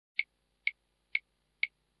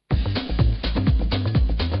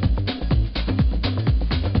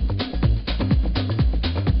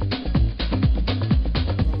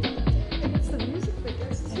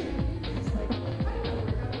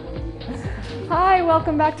Hi,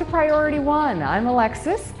 welcome back to Priority One. I'm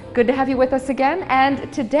Alexis. Good to have you with us again. And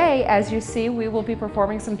today, as you see, we will be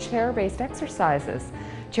performing some chair-based exercises.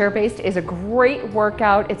 Chair-based is a great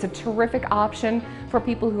workout. It's a terrific option for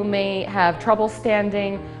people who may have trouble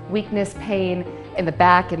standing, weakness, pain in the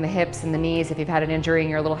back, in the hips, in the knees. If you've had an injury and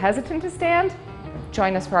you're a little hesitant to stand,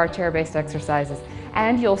 join us for our chair-based exercises.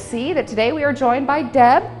 And you'll see that today we are joined by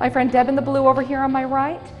Deb, my friend Deb in the blue over here on my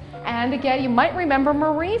right. And again, you might remember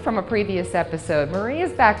Marie from a previous episode. Marie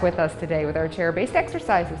is back with us today with our chair-based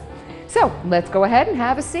exercises. So let's go ahead and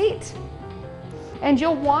have a seat. And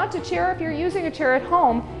you'll want a chair, if you're using a chair at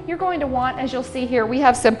home, you're going to want, as you'll see here, we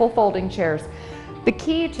have simple folding chairs. The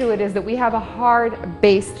key to it is that we have a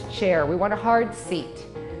hard-based chair. We want a hard seat.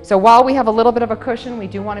 So while we have a little bit of a cushion, we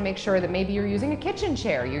do want to make sure that maybe you're using a kitchen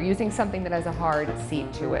chair. You're using something that has a hard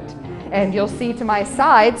seat to it. And you'll see to my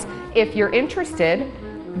sides, if you're interested,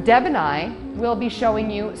 Deb and I will be showing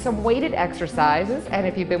you some weighted exercises, and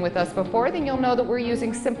if you've been with us before, then you'll know that we're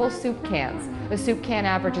using simple soup cans. The soup can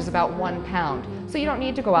averages about 1 pound, so you don't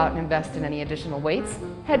need to go out and invest in any additional weights.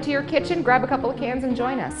 Head to your kitchen, grab a couple of cans and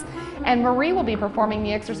join us. And Marie will be performing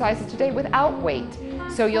the exercises today without weight,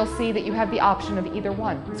 so you'll see that you have the option of either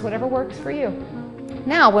one. It's whatever works for you.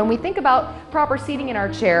 Now, when we think about proper seating in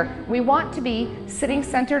our chair, we want to be sitting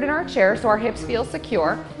centered in our chair so our hips feel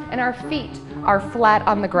secure and our feet are flat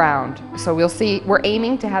on the ground. So we'll see, we're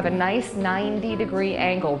aiming to have a nice 90-degree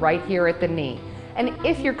angle right here at the knee. And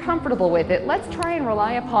if you're comfortable with it, let's try and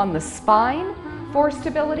rely upon the spine for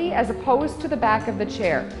stability as opposed to the back of the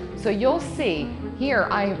chair. So you'll see here,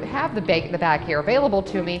 I have the back here available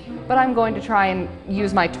to me, but I'm going to try and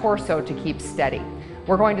use my torso to keep steady.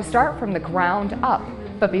 We're going to start from the ground up,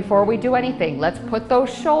 but before we do anything, let's put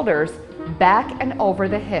those shoulders back and over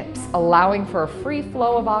the hips, allowing for a free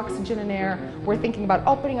flow of oxygen and air. We're thinking about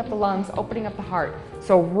opening up the lungs, opening up the heart.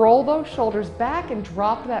 So roll those shoulders back and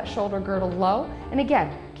drop that shoulder girdle low. And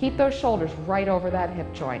again, keep those shoulders right over that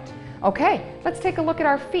hip joint. Okay, let's take a look at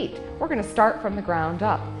our feet. We're going to start from the ground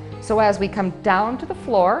up. So as we come down to the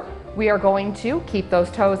floor, we are going to keep those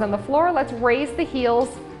toes on the floor. Let's raise the heels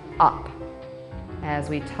up. As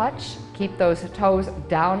we touch, keep those toes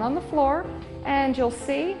down on the floor. And you'll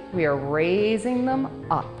see we are raising them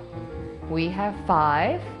up. We have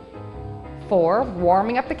 5, 4,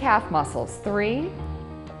 warming up the calf muscles. 3,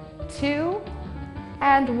 2,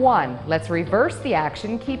 and 1. Let's reverse the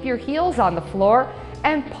action. Keep your heels on the floor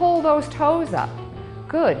and pull those toes up.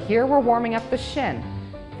 Good. Here we're warming up the shin,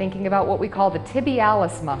 thinking about what we call the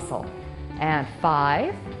tibialis muscle. And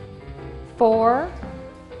 5, 4,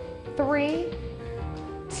 3,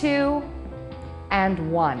 2,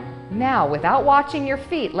 and 1. Now, without watching your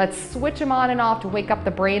feet, let's switch them on and off to wake up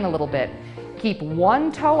the brain a little bit. Keep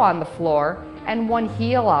one toe on the floor and one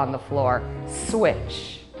heel on the floor.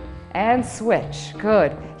 Switch and switch.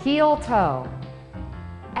 Good. Heel toe.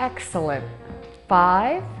 Excellent.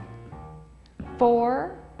 5,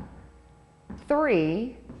 4,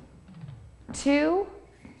 3, 2,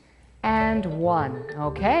 and 1.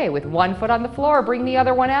 Okay, with one foot on the floor, bring the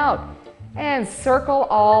other one out and circle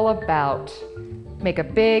all about. Make a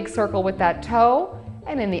big circle with that toe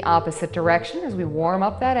and in the opposite direction as we warm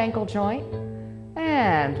up that ankle joint.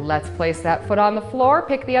 And let's place that foot on the floor,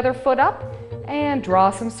 pick the other foot up and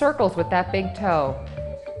draw some circles with that big toe.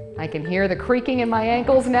 I can hear the creaking in my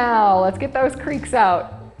ankles now. Let's get those creaks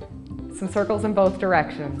out. Some circles in both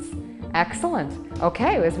directions. Excellent.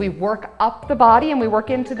 Okay, as we work up the body and we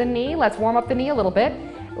work into the knee, let's warm up the knee a little bit.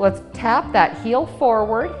 Let's tap that heel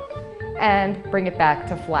forward and bring it back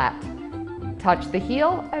to flat. Touch the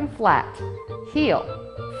heel and flat, heel,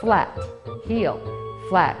 flat, heel,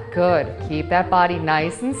 flat. Good. Keep that body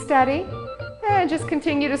nice and steady and just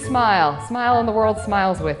continue to smile. Smile and the world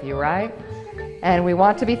smiles with you, right? And we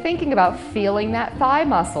want to be thinking about feeling that thigh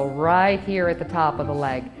muscle right here at the top of the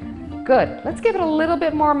leg. Good. Let's give it a little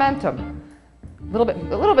bit more momentum. A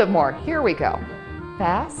little bit more. Here we go.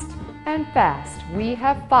 Fast and fast. We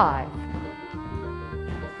have 5,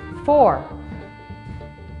 4,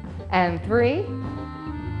 and 3,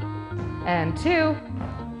 and 2,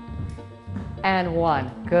 and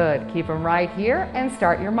 1. Good. Keep them right here and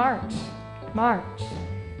start your march. March.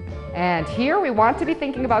 And here we want to be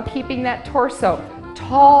thinking about keeping that torso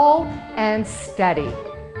tall and steady.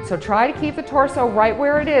 So try to keep the torso right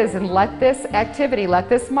where it is and let this activity, let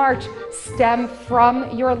this march stem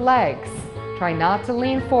from your legs. Try not to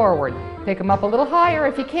lean forward. Pick them up a little higher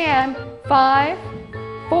if you can. 5,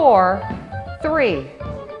 4, 3,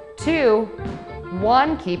 2,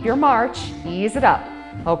 1. Keep your march. Ease it up.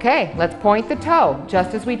 Okay, let's point the toe.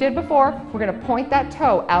 Just as we did before, we're going to point that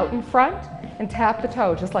toe out in front and tap the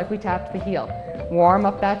toe just like we tapped the heel. Warm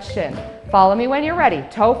up that shin. Follow me when you're ready.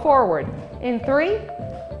 Toe forward. In 3,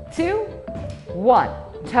 2, 1.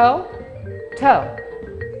 Toe, toe,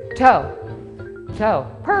 toe, toe.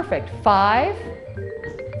 Perfect. 5,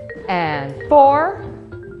 and 4,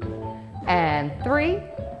 and 3,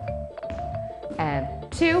 and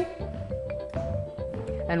 2,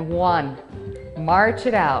 and 1. March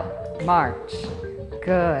it out. March.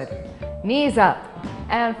 Good. Knees up.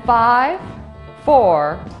 And 5,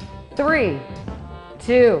 4, 3,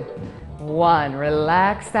 2, 1.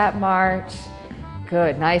 Relax that march.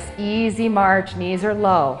 Good. Nice easy march. Knees are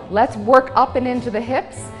low. Let's work up and into the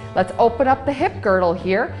hips. Let's open up the hip girdle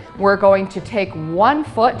here. We're going to take one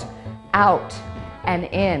foot out and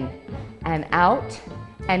in and out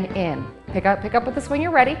and in. Pick up with this when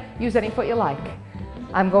you're ready. Use any foot you like.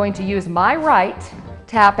 I'm going to use my right,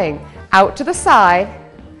 tapping out to the side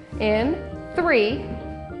in 3,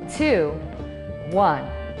 2,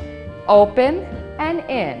 1. Open and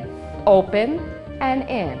in. Open and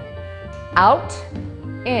in. Out,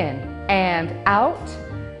 in, and out,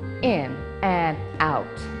 in, and out,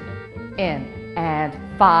 in, and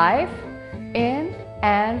 5, in,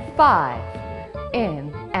 and 5,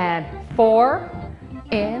 in, and 4,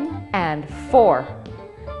 in, and 4,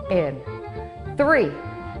 in, 3,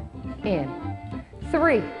 in,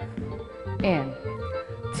 3, in,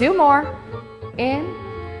 2 more, in,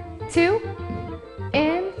 2,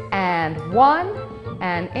 in, and 1,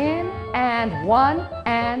 and in, and 1,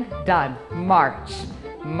 and done. March,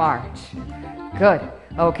 march. Good.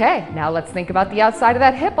 Okay, now let's think about the outside of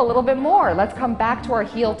that hip a little bit more. Let's come back to our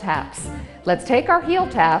heel taps. Let's take our heel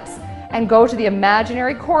taps and go to the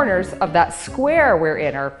imaginary corners of that square we're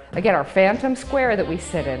in, or again, our phantom square that we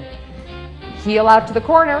sit in. Heel out to the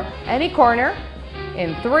corner, any corner,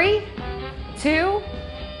 in 3, 2,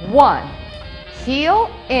 1. Heel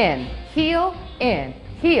in, heel in,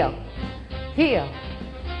 heel, heel,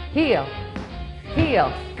 heel,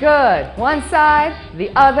 heel. Good. One side, the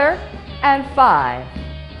other, and 5.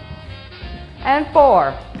 And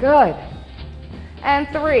 4. Good. And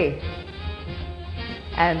 3.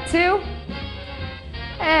 And 2.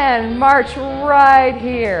 And march right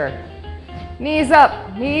here. Knees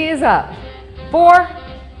up, knees up. 4,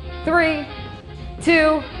 3,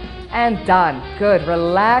 2, and done. Good.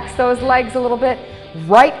 Relax those legs a little bit.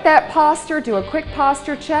 Right that posture. Do a quick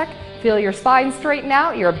posture check. Feel your spine straighten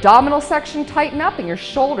out, your abdominal section tighten up, and your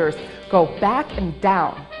shoulders go back and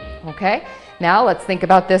down. Okay? Now let's think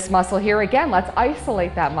about this muscle here again. Let's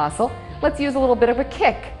isolate that muscle. Let's use a little bit of a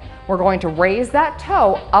kick. We're going to raise that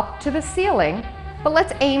toe up to the ceiling, but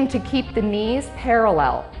let's aim to keep the knees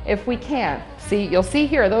parallel if we can. See, you'll see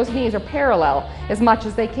here, those knees are parallel as much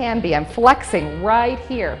as they can be. I'm flexing right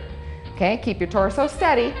here. Okay? Keep your torso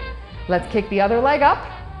steady. Let's kick the other leg up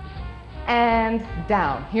and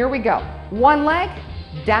down. Here we go. One leg,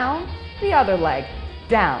 down, the other leg,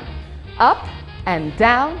 down, up and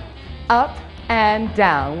down, up and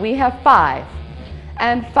down. We have 5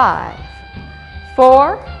 and 5,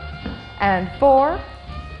 4 and 4,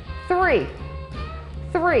 3,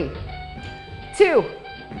 3, 2,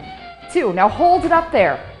 2. Now hold it up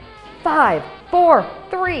there. 5, 4,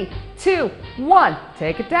 3, 2, 1.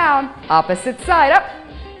 Take it down. Opposite side up.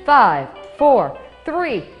 5, 4,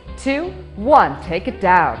 3, 2, 1. Take it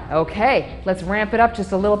down. Okay, let's ramp it up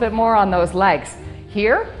just a little bit more on those legs.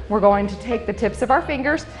 Here, we're going to take the tips of our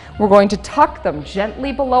fingers. We're going to tuck them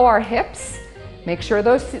gently below our hips. Make sure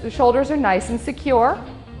those shoulders are nice and secure.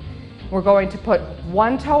 We're going to put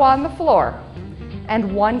one toe on the floor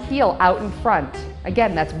and one heel out in front.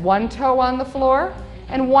 Again, that's one toe on the floor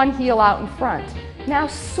and one heel out in front. Now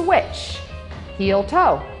switch. Heel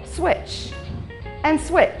toe. Switch. And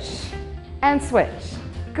switch. And switch.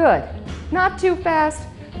 Good. Not too fast,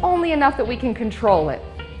 only enough that we can control it.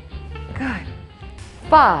 Good.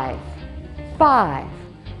 5, 5,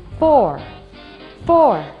 4,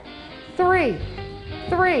 4, 3,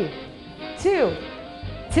 3, 2,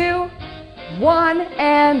 2, 1,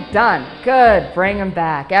 and done. Good. Bring them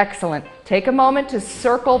back. Excellent. Take a moment to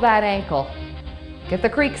circle that ankle. Get the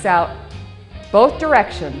creaks out. Both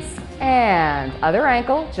directions. And other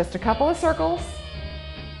ankle, just a couple of circles.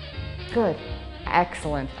 Good.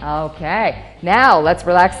 Excellent. Okay. Now let's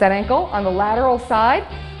relax that ankle on the lateral side.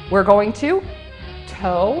 We're going to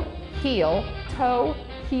toe, heel, toe,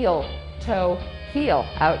 heel, toe, heel.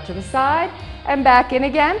 Out to the side and back in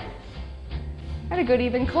again. And a good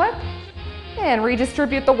even clip. And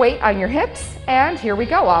redistribute the weight on your hips. And here we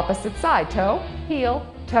go. Opposite side. Toe, heel,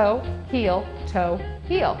 toe, heel, toe,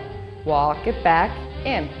 heel. Walk it back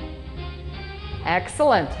in.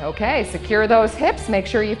 Excellent. Okay, secure those hips. Make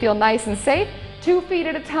sure you feel nice and safe. 2 feet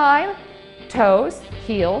at a time. Toes,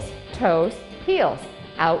 heels, toes, Heels,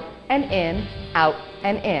 out and in, out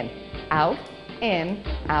and in, out, in,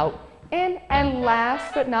 out, in, and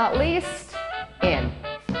last but not least, in.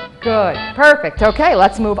 Good, perfect. Okay,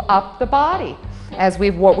 let's move up the body. As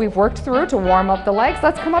we've worked through to warm up the legs,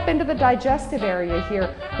 let's come up into the digestive area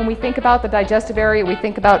here. When we think about the digestive area, we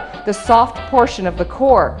think about the soft portion of the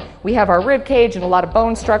core. We have our rib cage and a lot of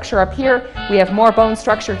bone structure up here. We have more bone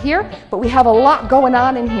structure here, but we have a lot going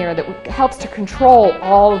on in here that helps to control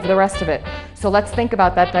all of the rest of it. So let's think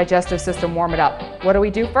about that digestive system, warm it up. What do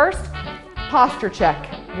we do first? Posture check.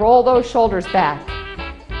 Roll those shoulders back.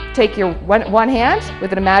 Take your one hand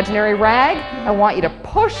with an imaginary rag. I want you to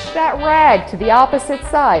push that rag to the opposite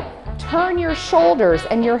side. Turn your shoulders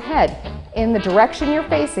and your head in the direction you're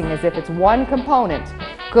facing as if it's one component.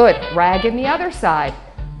 Good. Rag in the other side.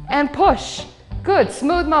 And push. Good.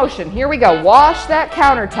 Smooth motion. Here we go. Wash that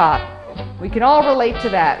countertop. We can all relate to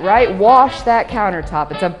that, right? Wash that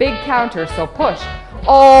countertop. It's a big counter, so push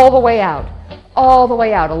all the way out. All the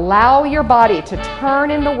way out. Allow your body to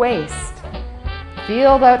turn in the waist.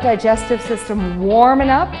 Feel that digestive system warming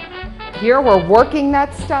up. Here we're working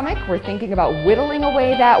that stomach. We're thinking about whittling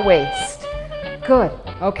away that waist. Good.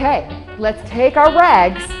 Okay, let's take our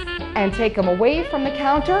rags and take them away from the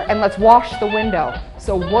counter and let's wash the window.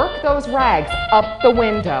 So work those rags up the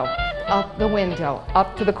window, up the window,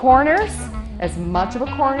 up to the corners, as much of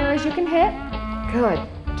a corner as you can hit. Good.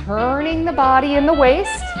 Turning the body and the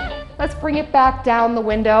waist. Let's bring it back down the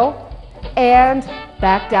window and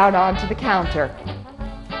back down onto the counter.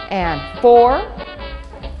 And 4,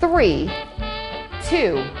 3,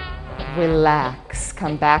 2, relax.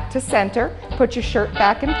 Come back to center. Put your shirt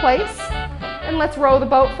back in place. And let's row the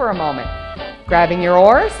boat for a moment. Grabbing your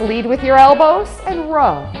oars, lead with your elbows, and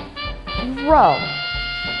row. Row.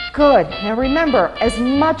 Good. Now remember, as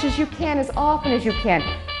much as you can, as often as you can,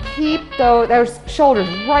 keep those shoulders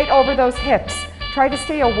right over those hips. Try to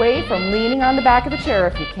stay away from leaning on the back of the chair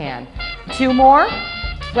if you can. 2 more.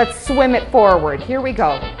 Let's swim it forward. Here we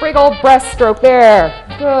go. Big old breaststroke there.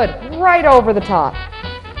 Good. Right over the top.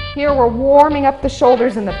 Here we're warming up the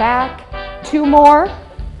shoulders in the back. 2 more.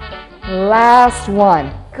 Last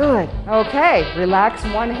one. Good. Okay. Relax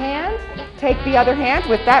one hand. Take the other hand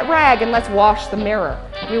with that rag and let's wash the mirror.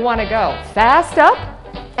 We want to go fast up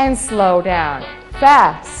and slow down.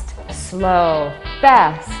 Fast, slow,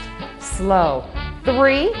 fast, slow.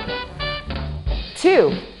 3,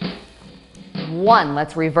 2, 1.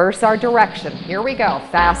 Let's reverse our direction. Here we go.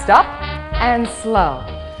 Fast up and slow.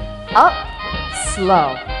 Up,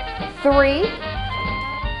 slow. 3,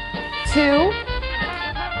 2,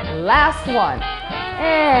 last one.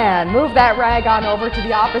 And move that rag on over to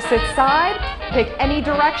the opposite side. Pick any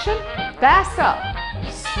direction. Fast up,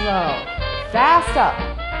 slow. Fast up,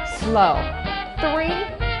 slow.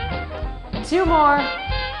 3, 2 more.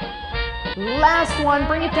 Last one.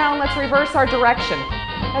 Bring it down. Let's reverse our direction.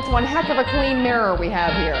 That's one heck of a clean mirror we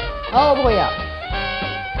have here. All the way up.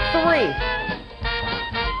 3,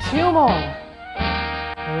 2 more.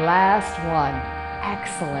 Last one.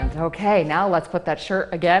 Excellent. Okay, now let's put that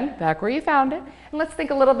shirt again back where you found it. And let's think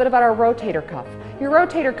a little bit about our rotator cuff. Your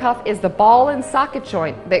rotator cuff is the ball and socket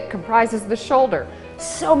joint that comprises the shoulder.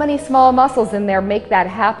 So many small muscles in there make that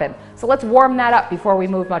happen. So let's warm that up before we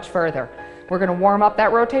move much further. We're going to warm up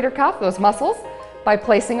that rotator cuff, those muscles, by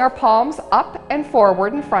placing our palms up and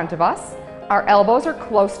forward in front of us. Our elbows are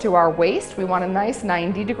close to our waist. We want a nice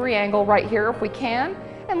 90-degree angle right here if we can.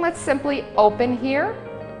 And let's simply open here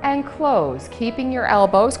and close, keeping your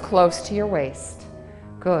elbows close to your waist.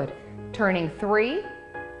 Good. Turning 3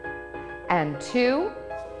 and 2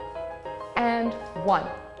 and 1.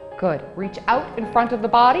 Good. Reach out in front of the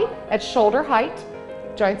body at shoulder height.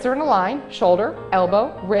 Joints are in a line. Shoulder,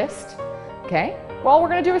 elbow, wrist. Okay. Well, all we're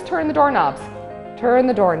going to do is turn the doorknobs. Turn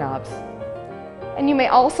the doorknobs. And you may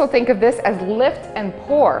also think of this as lift and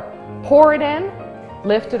pour. Pour it in,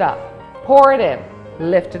 lift it up. Pour it in,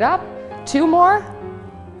 lift it up. 2 more.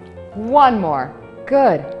 1 more.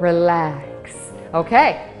 Good. Relax.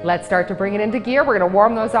 Okay, let's start to bring it into gear. We're going to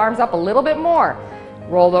warm those arms up a little bit more.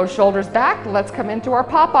 Roll those shoulders back. Let's come into our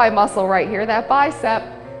Popeye muscle right here, that bicep.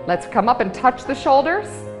 Let's come up and touch the shoulders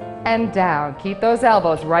and down. Keep those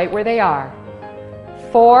elbows right where they are.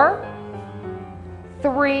 4,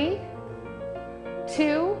 3,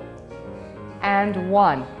 2, and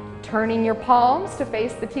 1. Turning your palms to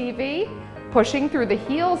face the TV, pushing through the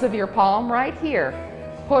heels of your palm right here.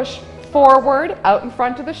 Push forward out in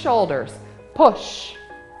front of the shoulders. Push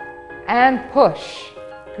and push.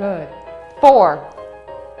 Good. 4,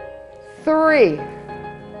 3,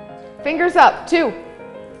 fingers up, 2,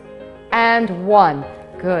 and 1.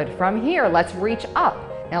 Good. From here, let's reach up.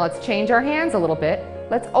 Now let's change our hands a little bit.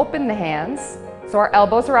 let's open the hands. So our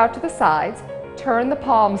elbows are out to the sides. Turn the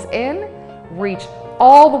palms in, reach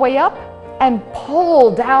all the way up, and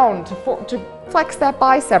pull down to flex that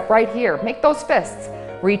bicep right here. Make those fists.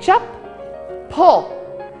 Reach up, pull,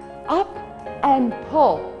 up and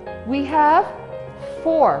pull. We have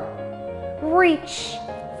 4, reach,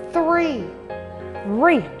 3,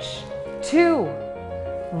 reach, 2,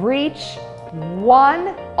 reach,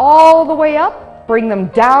 1, all the way up. Bring them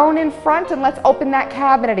down in front and let's open that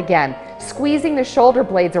cabinet again, squeezing the shoulder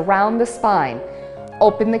blades around the spine.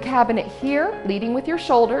 Open the cabinet here, leading with your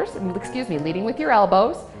shoulders, leading with your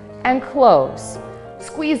elbows, and close.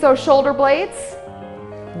 Squeeze those shoulder blades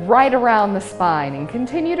right around the spine and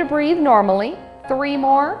continue to breathe normally. 3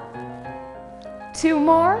 more, 2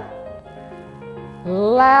 more,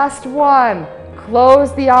 last one.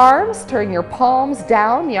 Close the arms, turn your palms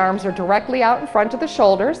down. The arms are directly out in front of the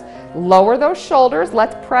shoulders. Lower those shoulders,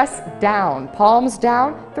 let's press down. Palms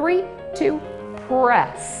down, 3, 2,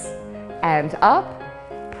 press. And up,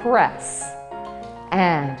 press.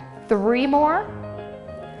 And 3 more,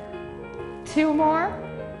 2 more,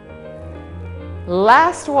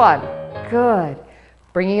 last one. Good.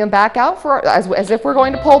 Bringing them back out as if we're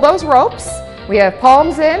going to pull those ropes. We have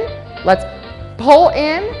palms in. Let's pull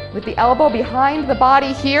in with the elbow behind the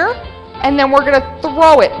body here, and then we're going to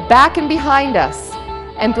throw it back and behind us.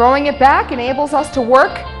 And throwing it back enables us to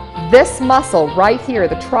work this muscle right here,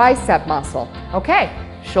 the tricep muscle. Okay,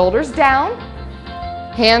 shoulders down,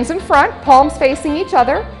 hands in front, palms facing each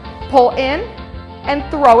other. Pull in and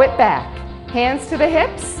throw it back. Hands to the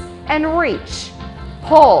hips and reach.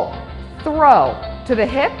 Pull, throw, to the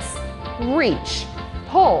hips, reach.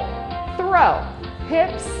 Pull, throw,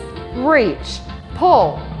 hips, reach.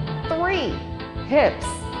 Pull, 3, hips,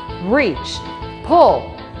 reach.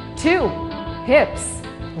 Pull, 2, hips,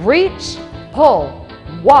 reach. Pull,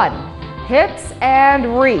 1, hips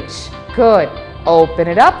and reach. Good. Open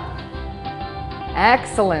it up.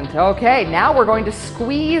 Excellent. Okay, now we're going to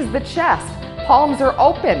squeeze the chest. Palms are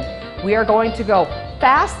open. We are going to go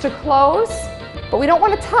fast to close, but we don't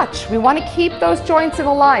want to touch. We want to keep those joints in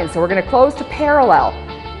a line, so we're going to close to parallel.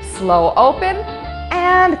 Slow open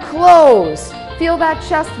and close. Feel that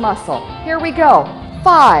chest muscle. Here we go.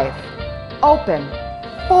 5, open.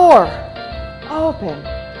 4, open.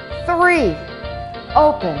 3,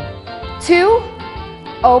 open. 2,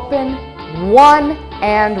 open. 1,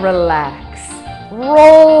 and relax.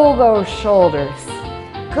 Roll those shoulders.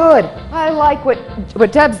 Good. I like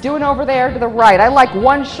what Deb's doing over there to the right. I like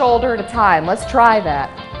one shoulder at a time. Let's try that.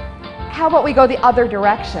 How about we go the other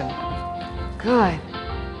direction? Good.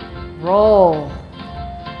 Roll.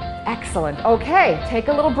 Excellent. Okay, take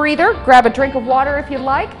a little breather. Grab a drink of water if you'd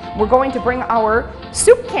like. We're going to bring our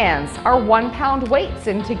soup cans, our 1-pound weights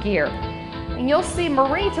into gear. And you'll see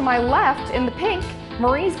Marie to my left in the pink.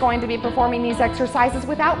 Marie's going to be performing these exercises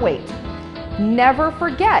without weight. Never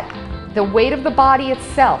forget the weight of the body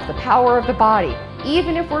itself, the power of the body.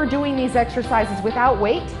 Even if we're doing these exercises without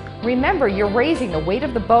weight, remember you're raising the weight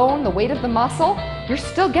of the bone, the weight of the muscle. You're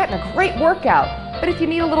still getting a great workout. But if you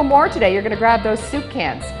need a little more today, you're going to grab those soup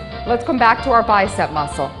cans. Let's come back to our bicep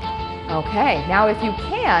muscle. Okay, now if you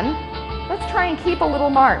can, let's try and keep a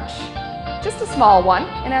little march. Just a small one.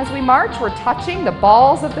 And as we march, we're touching the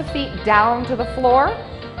balls of the feet down to the floor.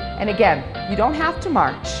 And again, you don't have to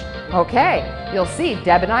march. Okay, you'll see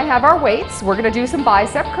Deb and I have our weights. We're going to do some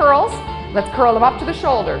bicep curls. Let's curl them up to the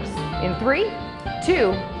shoulders. In 3,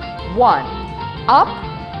 2, 1. Up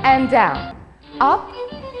and down. Up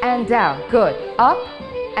and down. Good. Up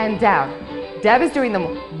and down. Deb is doing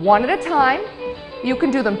them 1 at a time. You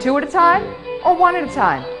can do them 2 at a time or 1 at a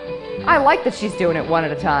time. I like that she's doing it 1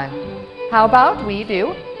 at a time. How about we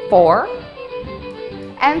do 4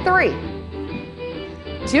 and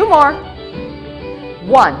 3. 2 more.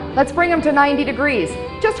 1. Let's bring them to 90 degrees.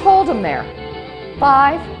 Just hold them there.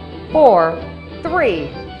 5, 4, 3,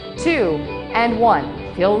 2, and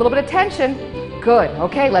 1. Feel a little bit of tension. Good.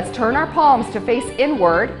 Okay, let's turn our palms to face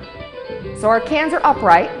inward so our cans are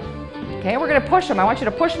upright. Okay, we're going to push them. I want you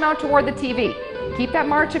to push them out toward the TV. Keep that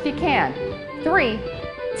march if you can. 3,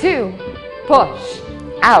 2, push.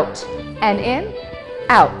 Out and in,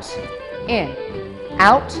 out, in,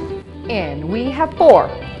 out, in. We have 4.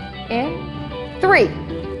 In, 3,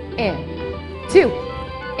 in, 2,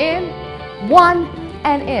 in, 1,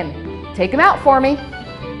 and in. Take them out for me.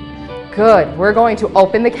 Good. We're going to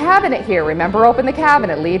open the cabinet here. Remember, open the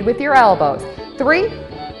cabinet. Lead with your elbows. 3,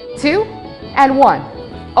 2, and 1.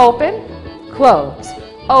 Open, close,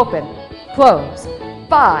 open, close.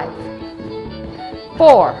 5,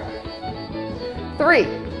 4, 3,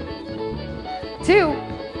 2,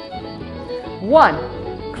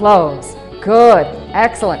 1. Close. Good.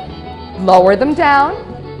 Excellent. Lower them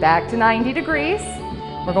down, back to 90 degrees.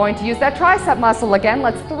 We're going to use that tricep muscle again.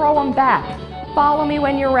 Let's throw them back. Follow me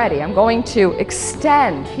when you're ready. I'm going to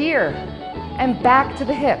extend here and back to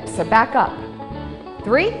the hips, so back up.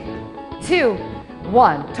 3, 2,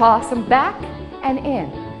 1. Toss them back and in,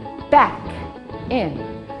 back, in,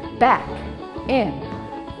 back, in.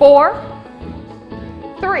 4,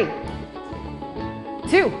 3,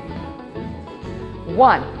 2,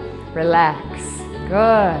 1. Relax.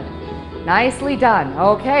 Good. Nicely done.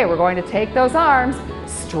 Okay, we're going to take those arms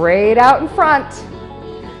straight out in front.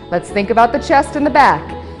 Let's think about the chest and the back.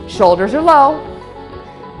 Shoulders are low.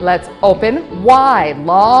 Let's open wide,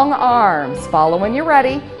 long arms. Follow when you're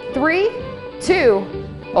ready. 3, 2,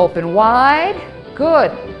 open wide.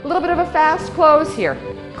 Good. A little bit of a fast close here.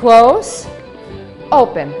 Close,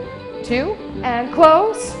 open, 2, and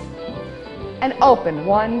close, and open,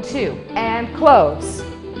 1, 2, and close,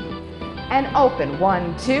 and open,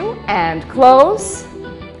 1, 2, and close,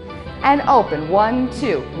 and open, 1,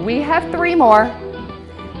 2. We have 3 more,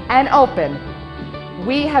 and open.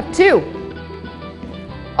 We have 2,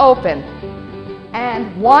 open,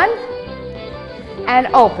 and 1, and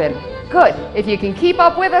open. Good. If you can keep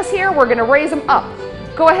up with us here, we're going to raise them up.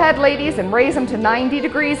 Go ahead, ladies, and raise them to 90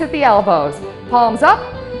 degrees at the elbows. Palms up.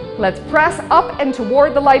 Let's press up and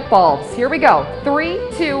toward the light bulbs. Here we go. 3,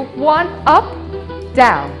 2, 1, up,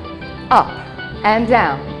 down, up, and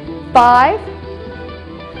down. 5,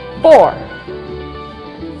 4,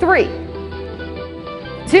 3,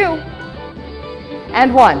 2,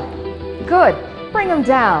 and 1. Good. Bring them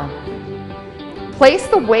down. Place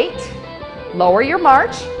the weight. Lower your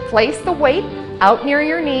march. Place the weight out near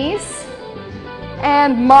your knees.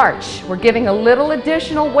 And march. We're giving a little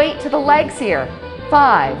additional weight to the legs here.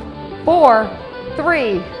 5, 4,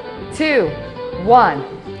 3, 2,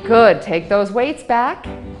 1. Good. Take those weights back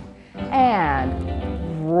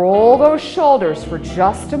and roll those shoulders for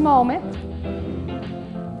just a moment.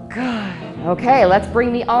 Good. Okay, let's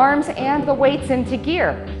bring the arms and the weights into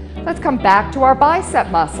gear. Let's come back to our bicep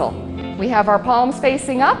muscle. We have our palms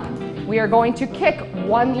facing up. We are going to kick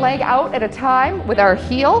one leg out at a time with our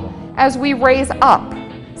heel as we raise up,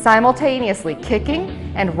 simultaneously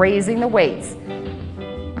kicking and raising the weights.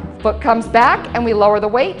 Foot comes back and we lower the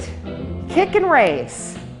weight. Kick and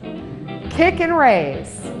raise. Kick and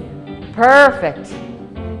raise. Perfect.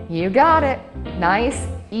 You got it. Nice,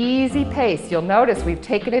 easy pace. You'll notice we've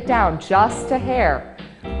taken it down just a hair.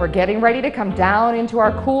 We're getting ready to come down into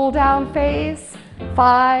our cool down phase.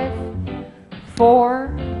 5,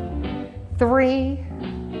 4, 3,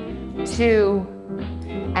 2,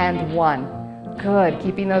 and 1. Good.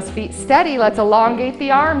 Keeping those feet steady. Let's elongate the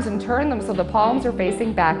arms and turn them so the palms are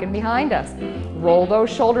facing back and behind us. Roll those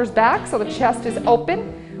shoulders back so the chest is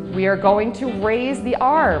open. We are going to raise the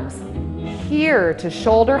arms here to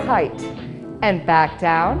shoulder height and back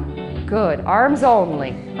down. Good. Arms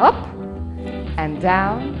only. Up and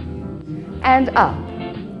down and up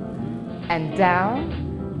and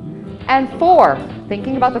down and 4.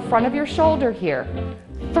 Thinking about the front of your shoulder here.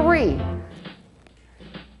 3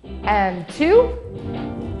 and 2.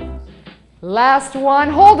 Last one.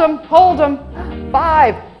 Hold them. Hold them.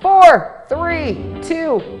 5, 4, 3,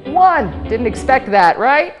 2, 1. Didn't expect that,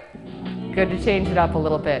 right? Good to change it up a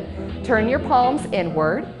little bit. Turn your palms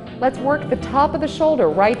inward. Let's work the top of the shoulder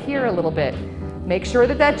right here a little bit. Make sure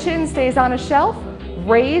that that chin stays on a shelf.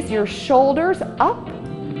 Raise your shoulders up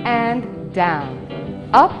and down.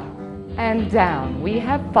 Up and down. We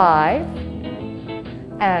have 5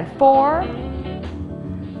 and 4,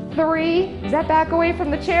 3. Is that back away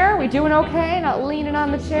from the chair? We doing okay? Not leaning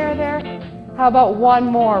on the chair there? How about one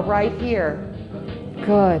more right here?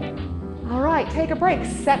 Good. All right, take a break.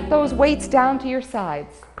 Set those weights down to your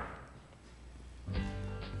sides.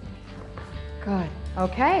 Good.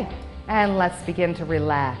 Okay. And let's begin to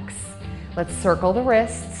relax. Let's circle the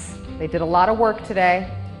wrists. They did a lot of work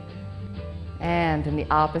today. And in the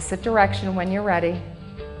opposite direction when you're ready.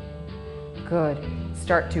 Good.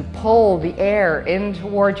 Start to pull the air in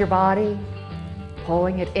toward your body,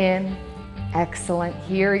 pulling it in. Excellent.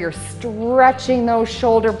 Here you're stretching those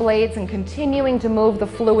shoulder blades and continuing to move the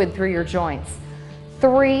fluid through your joints.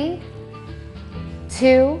 3,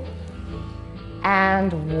 2,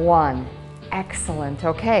 and 1. Excellent.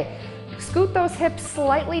 Okay. Scoot those hips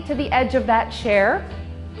slightly to the edge of that chair.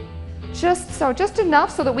 Just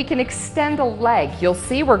enough so that we can extend a leg. You'll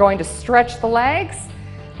see we're going to stretch the legs.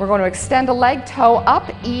 We're going to extend a leg, toe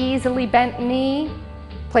up, easily bent knee,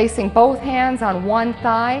 placing both hands on one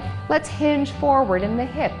thigh. Let's hinge forward in the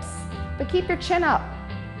hips, but keep your chin up.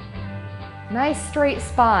 Nice straight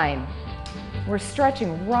spine. We're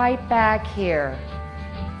stretching right back here.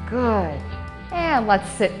 Good. And let's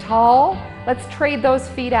sit tall. Let's trade those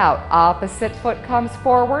feet out. Opposite foot comes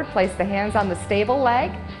forward. Place the hands on the stable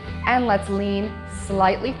leg. And let's lean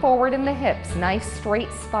slightly forward in the hips. Nice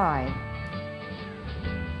straight spine.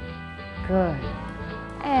 Good.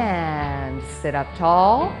 And sit up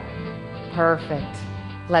tall. Perfect.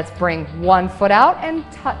 Let's bring one foot out and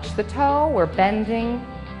touch the toe. We're bending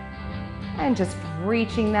and just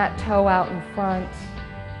reaching that toe out in front.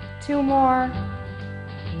 2 more.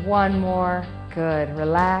 1 more. Good.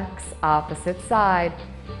 Relax. Opposite side.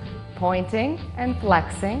 Pointing and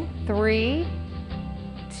flexing. 3,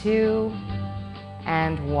 2,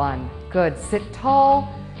 and 1. Good. Sit tall.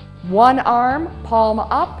 One arm, palm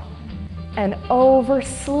up and over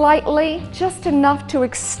slightly, just enough to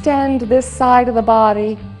extend this side of the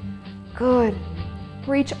body. Good.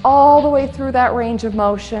 Reach all the way through that range of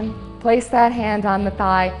motion. Place that hand on the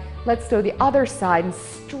thigh. Let's do the other side and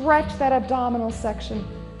stretch that abdominal section.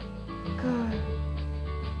 Good.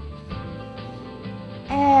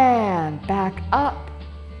 And back up.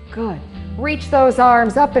 Good. Reach those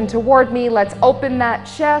arms up and toward me. Let's open that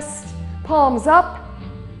chest. Palms up.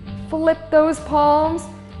 Flip those palms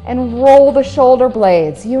and roll the shoulder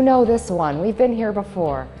blades. You know this one. We've been here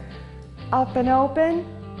before. Up and open.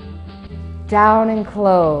 Down and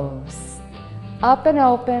close. Up and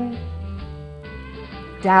open.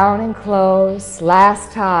 Down and close.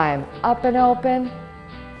 Last time. Up and open.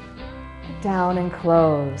 Down and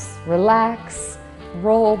close. Relax.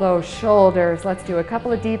 Roll those shoulders. Let's do a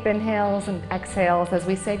couple of deep inhales and exhales as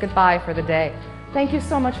we say goodbye for the day. Thank you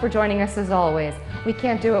so much for joining us as always. We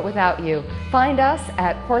can't do it without you. Find us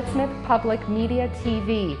at Portsmouth Public Media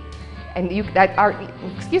TV. And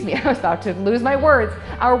excuse me, I was about to lose my words.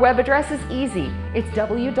 Our web address is easy. It's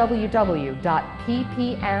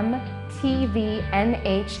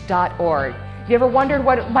www.ppmtvnh.org. If you ever wondered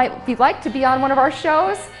what it might be like to be on one of our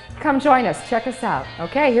shows, come join us, check us out.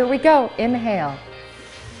 Okay, here we go. Inhale.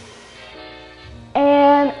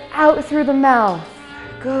 And out through the mouth.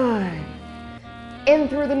 Good. In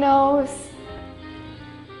through the nose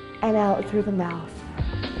and out through the mouth.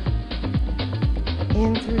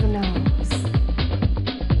 In through the nose.